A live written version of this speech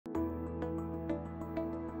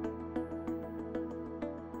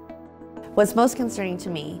What's most concerning to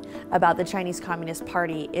me about the Chinese Communist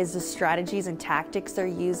Party is the strategies and tactics they're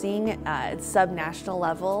using at subnational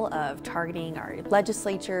level of targeting our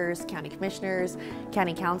legislatures, county commissioners,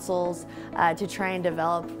 county councils to try and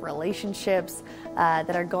develop relationships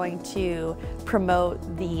that are going to promote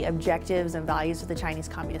the objectives and values of the Chinese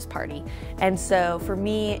Communist Party. And so for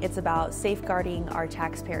me, it's about safeguarding our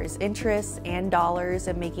taxpayers' interests and dollars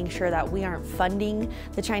and making sure that we aren't funding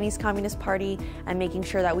the Chinese Communist Party and making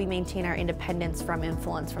sure that we maintain our independence from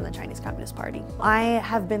influence from the Chinese Communist Party. I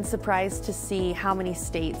have been surprised to see how many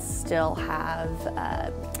states still have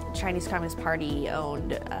Chinese Communist Party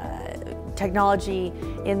owned technology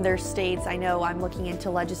in their states. I know I'm looking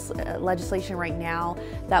into legislation right now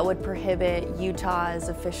that would prohibit Utah's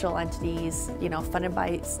official entities, funded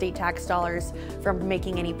by state tax dollars, from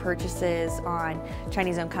making any purchases on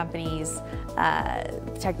Chinese-owned companies'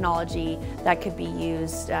 technology that could be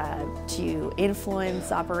used to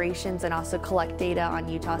influence operations and also collect data on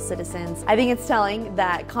Utah citizens. I think it's telling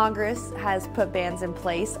that Congress has put bans in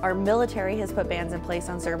place, our military has put bans in place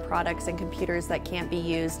on certain products and computers that can't be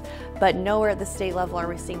used, but nowhere at the state level are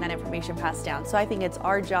we seeing that information passed down. So I think it's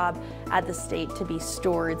our job at the state to be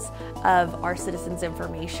stewards of our citizens'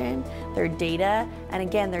 information, their data, and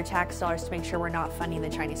again, their tax dollars to make sure we're not funding the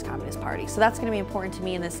Chinese Communist Party. So that's going to be important to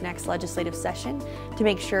me in this next legislative session, to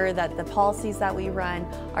make sure that the policies that we run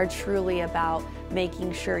are truly about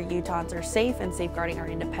making sure Utahns are safe and safeguarding our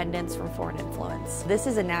independence from foreign influence. This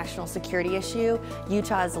is a national security issue.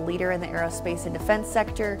 Utah is a leader in the aerospace and defense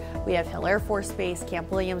sector. We have Hill Air Force Base,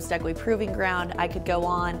 Camp Williams, Dugway Proving Ground. I could go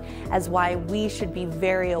on as why we should be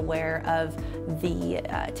very aware of the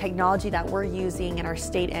technology that we're using in our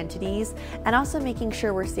state entities, and also making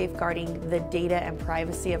sure we're safeguarding the data and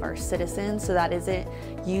privacy of our citizens so that isn't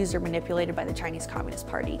used or manipulated by the Chinese Communist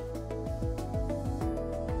Party.